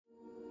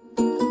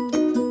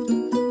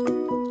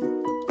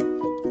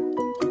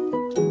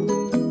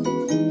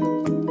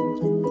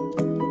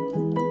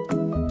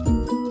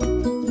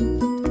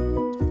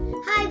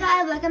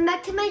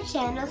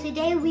channel.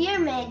 Today we are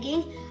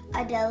making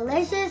a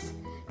delicious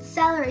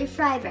celery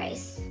fried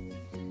rice.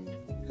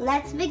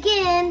 Let's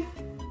begin.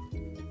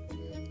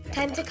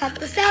 Time to cut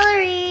the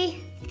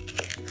celery.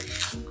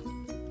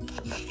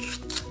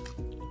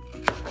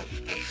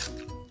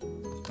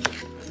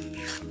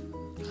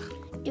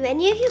 Do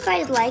any of you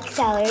guys like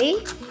celery?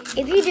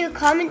 If you do,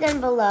 comment down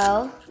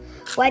below.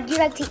 What do you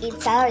like to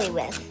eat celery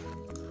with?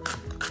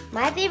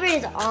 My favorite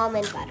is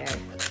almond butter.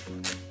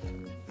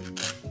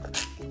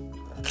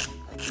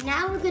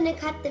 Now we're going to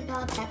cut the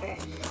bell pepper.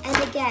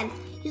 And again,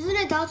 use an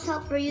adult's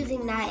help for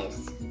using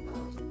knives.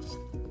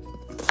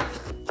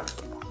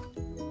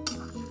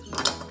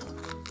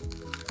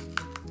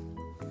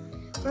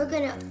 We're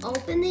going to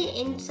open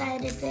the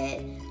inside of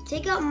it,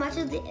 take out much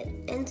of the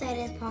inside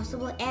as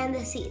possible and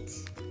the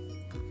seeds.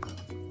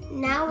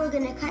 Now we're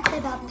going to cut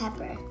the bell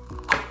pepper.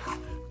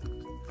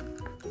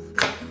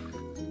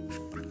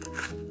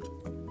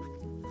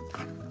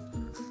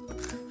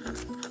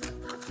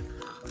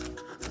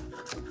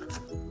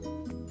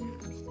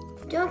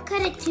 Don't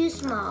cut it too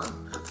small.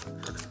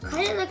 Cut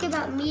it like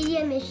about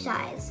medium-ish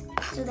size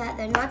so that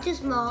they're not too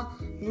small,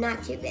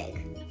 not too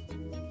big.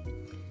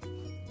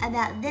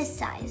 About this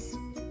size.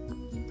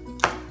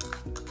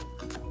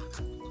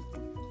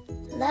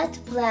 Let's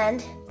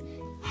blend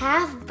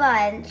half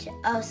bunch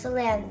of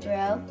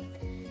cilantro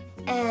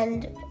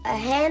and a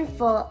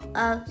handful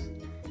of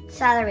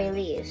celery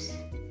leaves.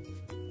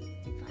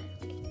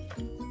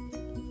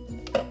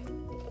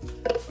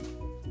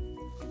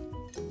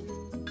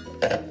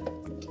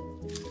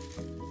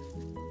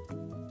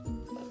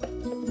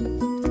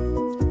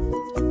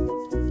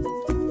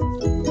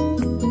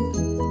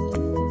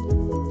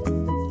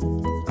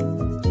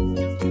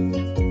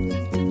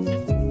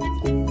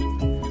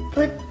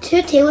 Put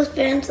 2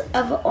 tablespoons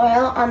of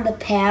oil on the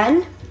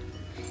pan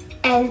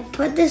and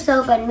put the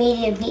stove on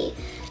medium heat.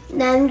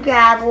 Then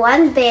grab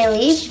 1 bay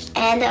leaf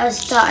and a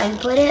star and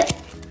put it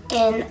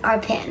in our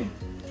pan.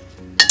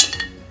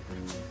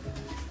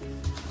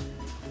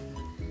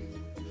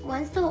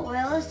 Once the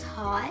oil is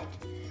hot,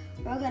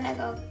 we're gonna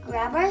go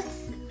grab our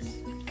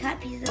cut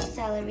piece of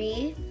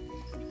celery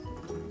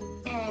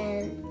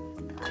and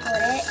put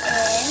it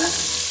in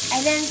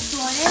and then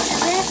sort it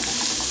a bit.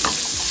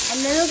 And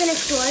then we're gonna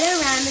swirl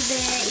it around a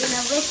bit,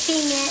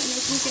 whisking it,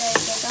 making sure it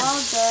gets all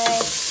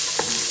good.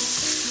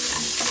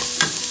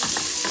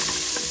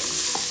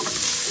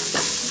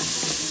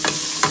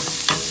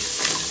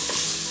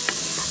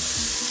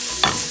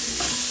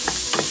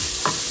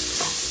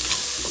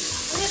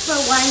 Put it for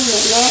 1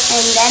 minute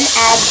and then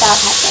add bell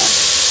pepper.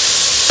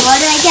 Swirl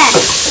it again.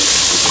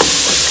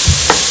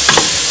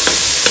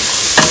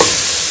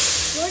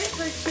 Swirl it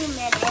for 2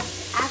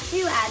 minutes after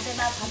you add the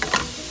bell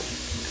pepper.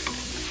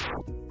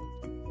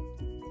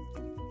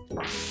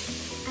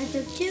 I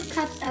took 2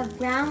 cups of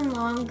brown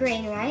long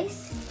grain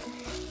rice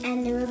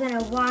and then we're going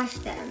to wash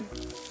them.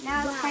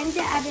 Now it's time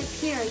to add the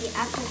puree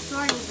after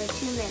swirling for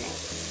 2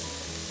 minutes.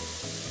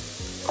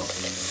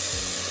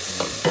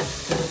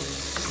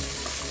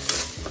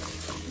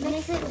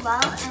 Mix it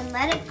well and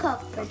let it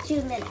cook for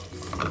 2 minutes.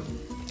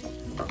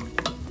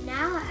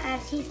 Now add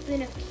a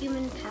teaspoon of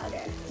cumin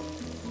powder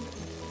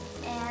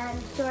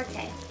and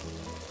saute.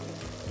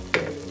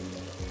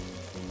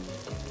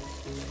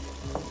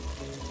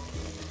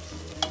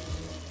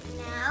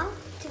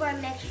 To our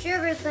mixture,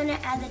 we're going to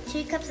add the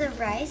 2 cups of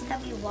rice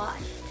that we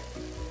washed.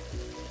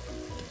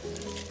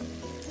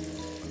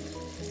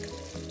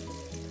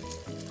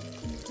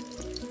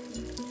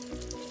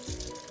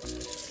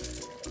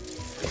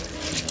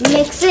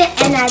 Mix it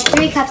and add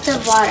 3 cups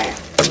of water.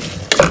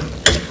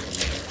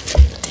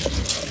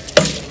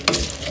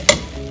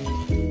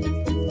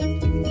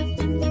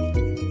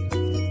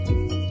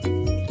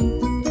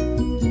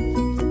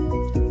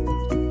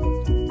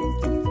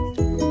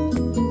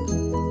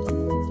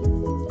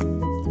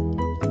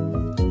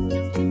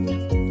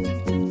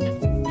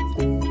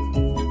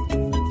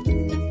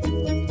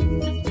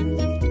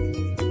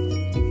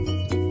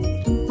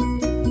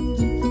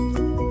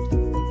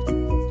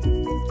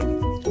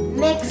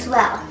 Mix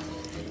well.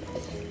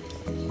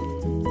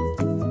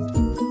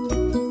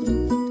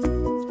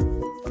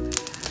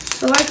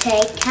 Saute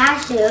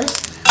cashews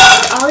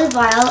with olive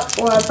oil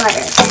or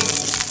butter.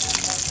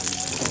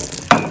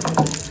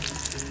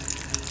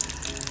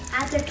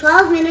 After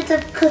 12 minutes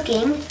of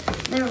cooking,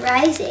 the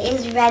rice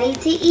is ready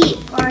to eat.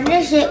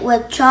 Garnish it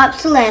with chopped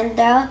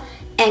cilantro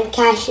and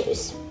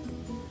cashews.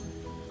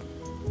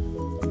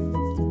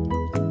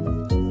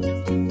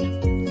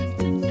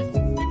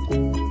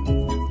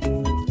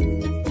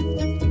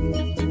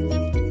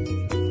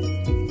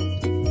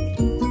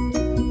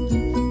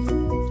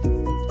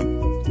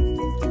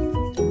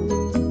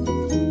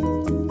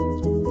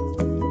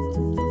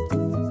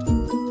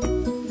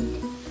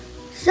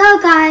 So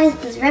guys,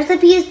 this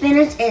recipe is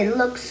finished. It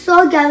looks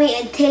so yummy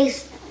and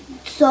tastes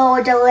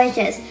so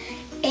delicious.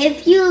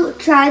 If you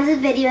try this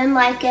video and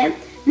like it,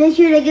 make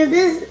sure to give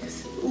this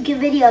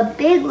video a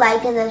big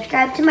like and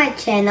subscribe to my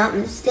channel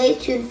and stay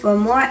tuned for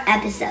more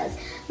episodes.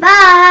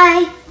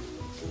 Bye!